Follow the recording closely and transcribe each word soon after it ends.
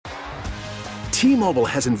T-Mobile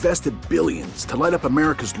has invested billions to light up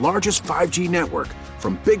America's largest 5G network,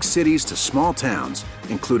 from big cities to small towns,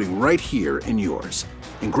 including right here in yours.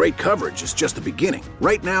 And great coverage is just the beginning.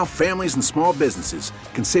 Right now, families and small businesses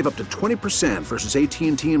can save up to 20% versus AT&T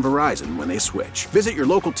and Verizon when they switch. Visit your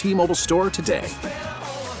local T-Mobile store today.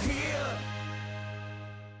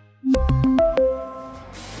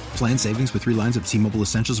 Plan savings with 3 lines of T-Mobile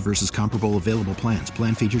Essentials versus comparable available plans.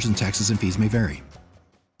 Plan features and taxes and fees may vary.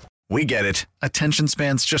 We get it. Attention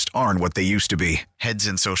spans just aren't what they used to be. Heads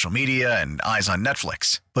in social media and eyes on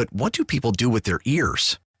Netflix. But what do people do with their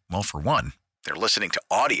ears? Well, for one, they're listening to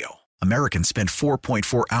audio. Americans spend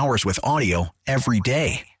 4.4 hours with audio every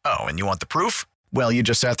day. Oh, and you want the proof? Well, you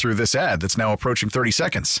just sat through this ad that's now approaching 30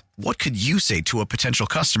 seconds. What could you say to a potential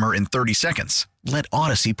customer in 30 seconds? Let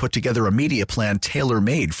Odyssey put together a media plan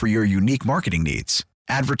tailor-made for your unique marketing needs.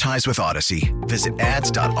 Advertise with Odyssey. Visit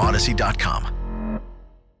ads.odyssey.com.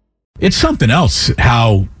 It's something else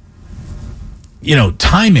how,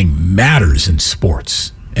 timing matters in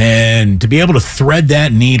sports. And to be able to thread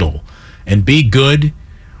that needle and be good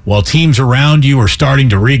while teams around you are starting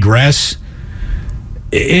to regress,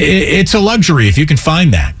 it's a luxury if you can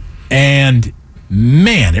find that. And,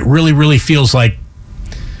 man, it really, really feels like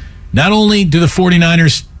not only do the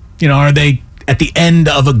 49ers, are they at the end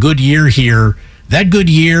of a good year here, that good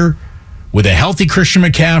year with a healthy Christian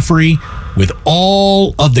McCaffrey, with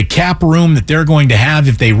all of the cap room that they're going to have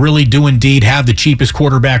if they really do indeed have the cheapest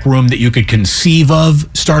quarterback room that you could conceive of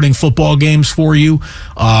starting football games for you.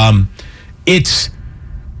 It's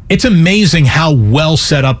amazing how well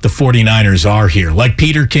set up the 49ers are here. Like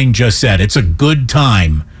Peter King just said, it's a good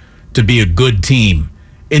time to be a good team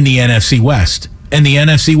in the NFC West. And the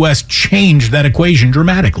NFC West changed that equation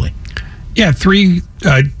dramatically. Yeah,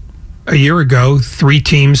 a year ago, 3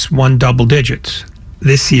 teams won double digits.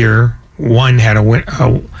 This year, one had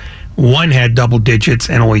double digits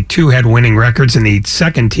and only 2 had winning records, and the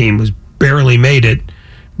second team was barely made it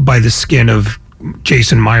by the skin of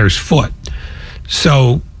Jason Myers' foot.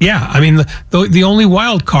 So, yeah, I mean, the only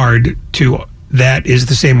wild card to that is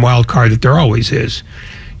the same wild card that there always is.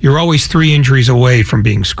 You're always 3 injuries away from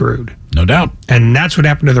being screwed. No doubt. And that's what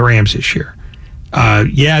happened to the Rams this year.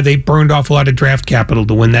 They burned off a lot of draft capital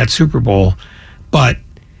to win that Super Bowl, but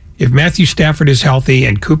if Matthew Stafford is healthy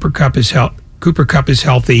and Cooper Kupp is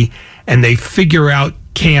healthy, and they figure out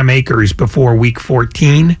Cam Akers before Week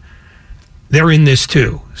 14, they're in this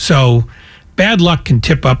too. So bad luck can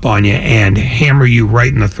tip up on you and hammer you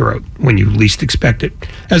right in the throat when you least expect it,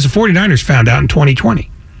 as the 49ers found out in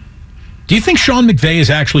 2020. Do you think Sean McVay is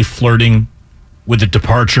actually flirting with the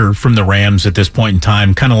departure from the Rams at this point in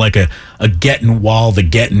time, kind of like a getting while the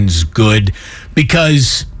getting's good?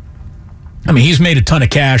 Because, he's made a ton of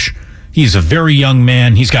cash. He's a very young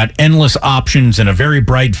man. He's got endless options and a very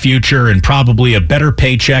bright future and probably a better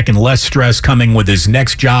paycheck and less stress coming with his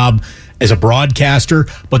next job as a broadcaster.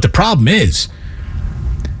 But the problem is,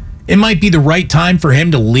 it might be the right time for him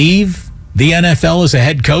to leave the NFL as a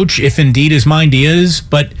head coach, if indeed his mind is.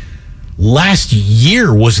 But last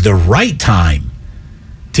year was the right time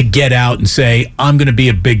to get out and say, I'm going to be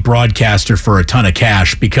a big broadcaster for a ton of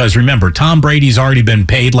cash. Because remember, Tom Brady's already been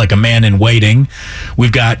paid like a man in waiting.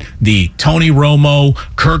 We've got the Tony Romo,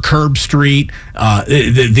 Kirk Herbstreit,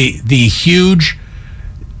 the huge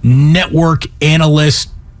network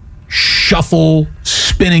analyst shuffle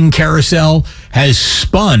spinning carousel has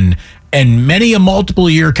spun, and many a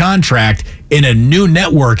multiple-year contract in a new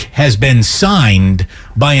network has been signed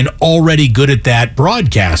by an already good-at-that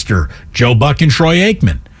broadcaster, Joe Buck and Troy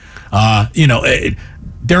Aikman.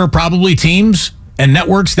 There are probably teams and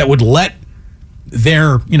networks that would let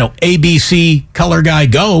their, ABC color guy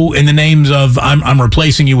go in the names of, I'm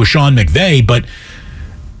replacing you with Sean McVay. But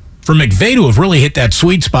for McVay to have really hit that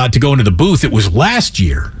sweet spot to go into the booth, it was last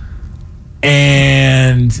year.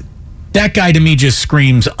 And that guy to me just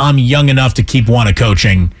screams, I'm young enough to keep wanting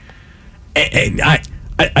coaching. I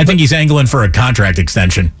think he's angling for a contract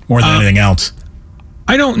extension more than anything else.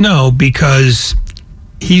 I don't know, because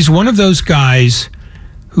he's one of those guys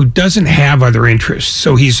who doesn't have other interests.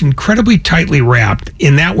 So he's incredibly tightly wrapped.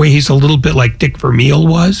 In that way, he's a little bit like Dick Vermeil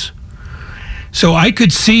was. So I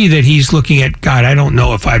could see that he's looking at, God, I don't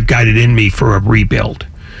know if I've got it in me for a rebuild.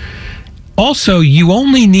 Also, you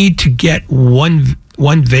only need to get one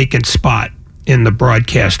vacant spot in the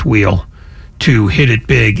broadcast wheel to hit it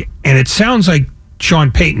big. And it sounds like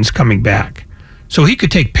Sean Payton's coming back. So he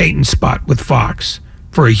could take Payton's spot with Fox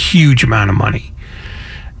for a huge amount of money.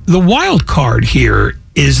 The wild card here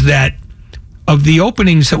is that of the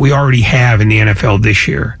openings that we already have in the NFL this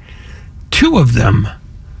year, 2 of them,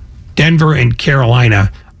 Denver and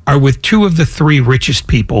Carolina, are with 2 of the 3 richest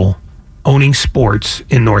people owning sports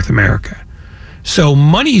in North America. So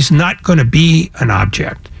money's not going to be an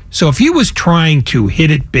object. So if he was trying to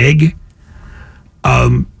hit it big,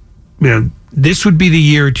 this would be the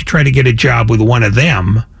year to try to get a job with one of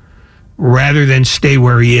them rather than stay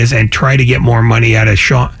where he is and try to get more money out of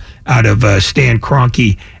Stan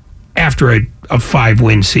Kroenke after a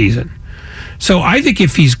 5-win season. So I think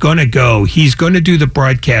if he's going to go, he's going to do the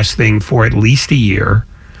broadcast thing for at least a year.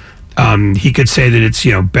 He could say that it's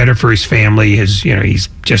better for his family. He's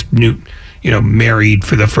just married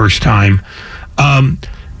for the first time. I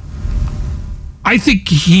think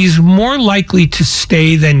he's more likely to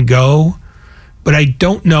stay than go, but I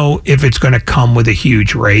don't know if it's going to come with a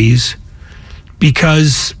huge raise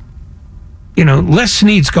because, Les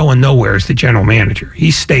Snead's going nowhere as the general manager.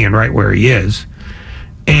 He's staying right where he is.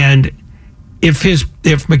 And if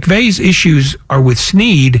McVay's issues are with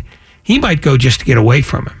Snead, he might go just to get away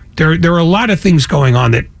from him. There are a lot of things going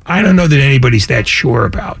on that I don't know that anybody's that sure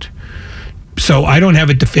about. So I don't have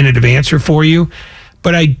a definitive answer for you,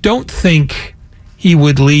 but I don't think he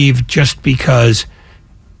would leave just because,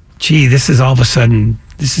 this is all of a sudden,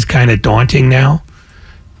 this is kind of daunting now.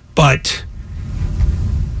 But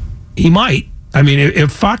he might. I mean,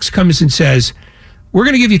 if Fox comes and says, we're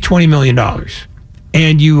going to give you $20 million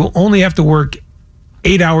and you only have to work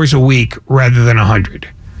 8 hours a week rather than 100,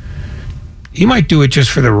 he might do it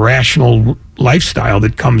just for the rational lifestyle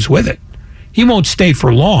that comes with it. He won't stay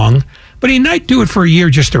for long, but he might do it for a year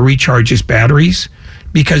just to recharge his batteries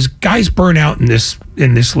because guys burn out in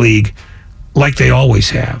this league like they always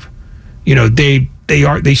have.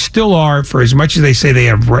 They still are, for as much as they say they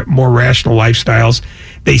have more rational lifestyles.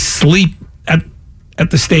 They sleep at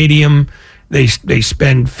the stadium. They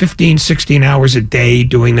spend 15, 16 hours a day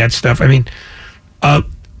doing that stuff. I mean,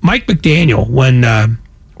 Mike McDaniel,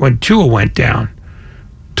 when Tua went down,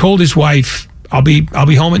 told his wife, I'll be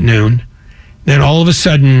home at noon. Then all of a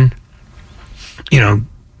sudden,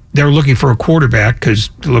 they're looking for a quarterback because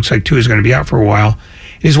it looks like Tua's going to be out for a while.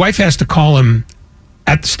 His wife has to call him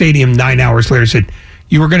at the stadium 9 hours later, said,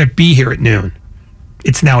 you were going to be here at noon.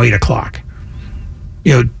 It's now 8 o'clock.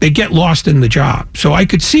 They get lost in the job. So I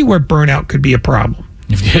could see where burnout could be a problem.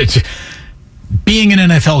 Being an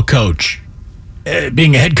NFL coach,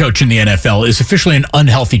 being a head coach in the NFL is officially an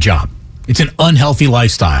unhealthy job. It's an unhealthy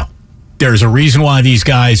lifestyle. There's a reason why these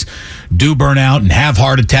guys do burn out and have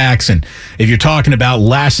heart attacks. And if you're talking about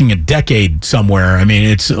lasting a decade somewhere, I mean,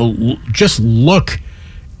 it's just look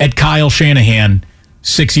at Kyle Shanahan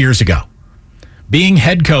 6 years ago. Being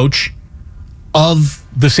head coach of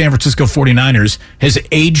the San Francisco 49ers has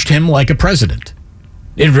aged him like a president.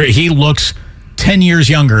 He looks 10 years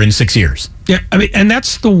younger in 6 years. Yeah, I mean, and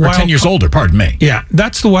that's the wild 10 years older, pardon me. Yeah,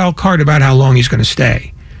 that's the wild card about how long he's going to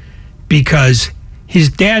stay. Because his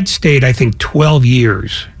dad stayed, I think, 12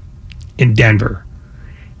 years in Denver.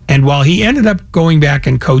 And while he ended up going back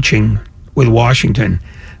and coaching with Washington,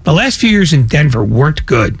 the last few years in Denver weren't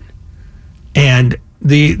good. And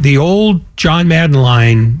the old John Madden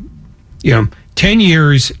line, 10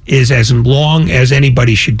 years is as long as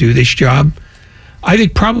anybody should do this job. I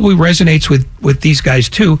think probably resonates with these guys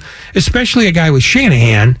too, especially a guy with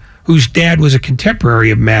Shanahan, whose dad was a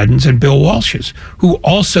contemporary of Madden's and Bill Walsh's, who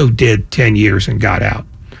also did 10 years and got out.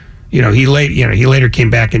 He later came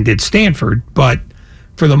back and did Stanford, but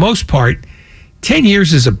for the most part, 10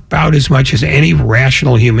 years is about as much as any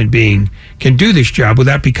rational human being can do this job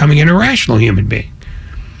without becoming an irrational human being.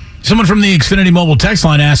 Someone from the Xfinity Mobile text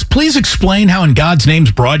line asked, please explain how in God's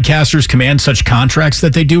name's broadcasters command such contracts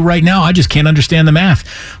that they do right now. I just can't understand the math.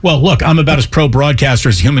 Well, look, I'm about as pro broadcaster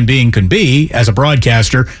as a human being can be. As a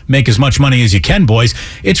broadcaster, make as much money as you can, boys.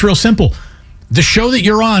 It's real simple. The show that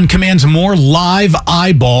you're on commands more live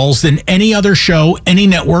eyeballs than any other show any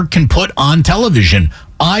network can put on television.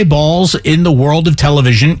 Eyeballs in the world of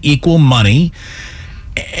television equal money.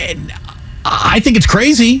 And I think it's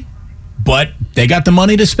crazy. But they got the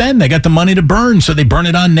money to spend. They got the money to burn. So they burn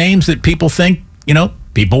it on names that people think,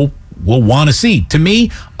 people will want to see. To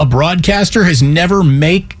me, a broadcaster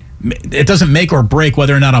it doesn't make or break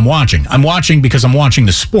whether or not I'm watching. I'm watching because I'm watching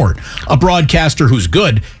the sport. A broadcaster who's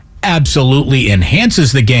good absolutely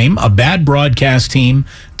enhances the game. A bad broadcast team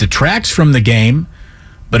detracts from the game.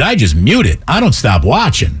 But I just mute it. I don't stop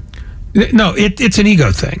watching. No, it's an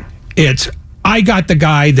ego thing. It's, I got the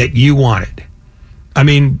guy that you wanted. I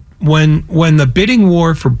mean, when the bidding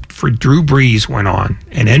war for Drew Brees went on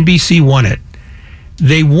and NBC won it,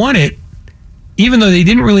 they won it even though they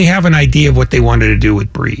didn't really have an idea of what they wanted to do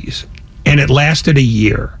with Brees. And it lasted a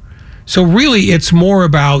year. So really it's more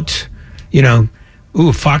about,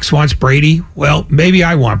 Fox wants Brady. Well, maybe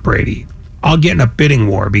I want Brady. I'll get in a bidding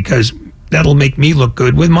war because that'll make me look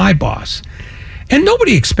good with my boss. And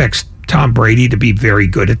nobody expects Tom Brady to be very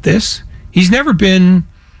good at this. He's never been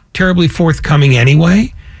terribly forthcoming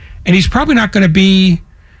anyway, and he's probably not going to be,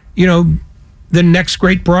 the next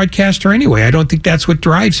great broadcaster anyway. I don't think that's what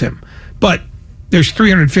drives him. But there's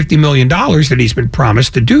 $350 million that he's been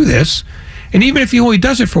promised to do this, and even if he only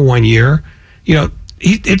does it for 1 year,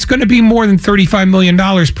 it's going to be more than $35 million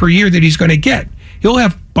per year that he's going to get. He'll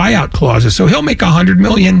have buyout clauses, so he'll make $100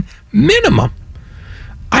 million minimum.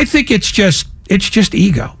 I think it's just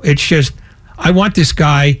ego. It's just, I want this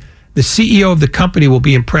guy. The CEO of the company will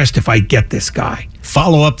be impressed if I get this guy.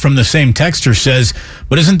 Follow up from the same texter says,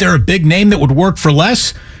 but isn't there a big name that would work for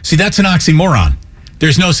less? See, that's an oxymoron.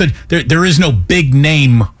 There's no such, there is no big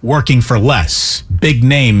name working for less. Big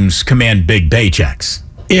names command big paychecks.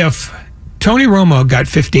 If Tony Romo got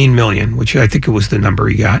 $15 million, which I think it was the number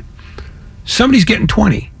he got, somebody's getting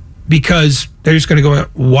 20 because they're just going to go,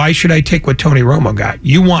 why should I take what Tony Romo got?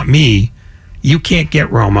 You want me. You can't get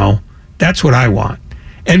Romo. That's what I want.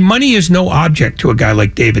 And money is no object to a guy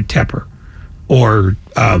like David Tepper or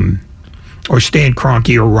Stan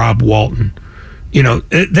Kroenke or Rob Walton.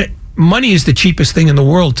 That money is the cheapest thing in the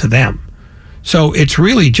world to them. So it's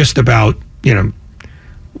really just about,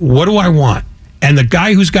 what do I want? And the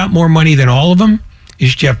guy who's got more money than all of them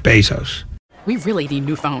is Jeff Bezos. We really need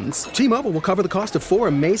new phones. T-Mobile will cover the cost of 4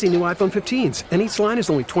 amazing new iPhone 15s, and each line is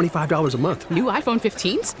only $25 a month. New iPhone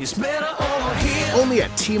 15s? It's better over here. Only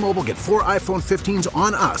at T-Mobile, get 4 iPhone 15s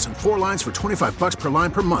on us and 4 lines for $25 per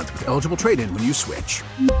line per month with eligible trade-in when you switch.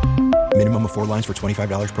 Minimum of 4 lines for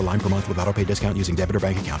 $25 per line per month with autopay discount using debit or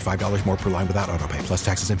bank account. $5 more per line without autopay, plus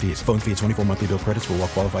taxes and fees. Phone fee at 24 monthly bill credits for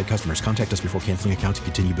well-qualified customers. Contact us before canceling account to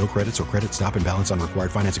continue bill credits or credit stop and balance on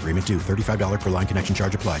required finance agreement due. $35 per line connection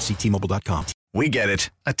charge applies. See T-Mobile.com. We get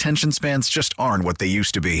it. Attention spans just aren't what they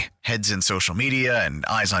used to be. Heads in social media and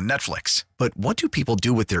eyes on Netflix. But what do people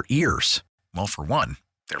do with their ears? Well, for one,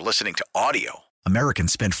 they're listening to audio.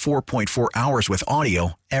 Americans spend 4.4 hours with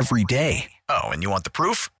audio every day. Oh, and you want the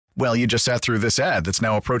proof? Well, you just sat through this ad that's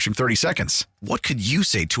now approaching 30 seconds. What could you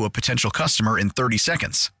say to a potential customer in 30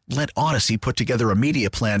 seconds? Let Odyssey put together a media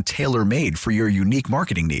plan tailor-made for your unique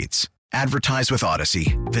marketing needs. Advertise with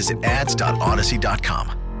Odyssey. Visit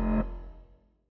ads.odyssey.com.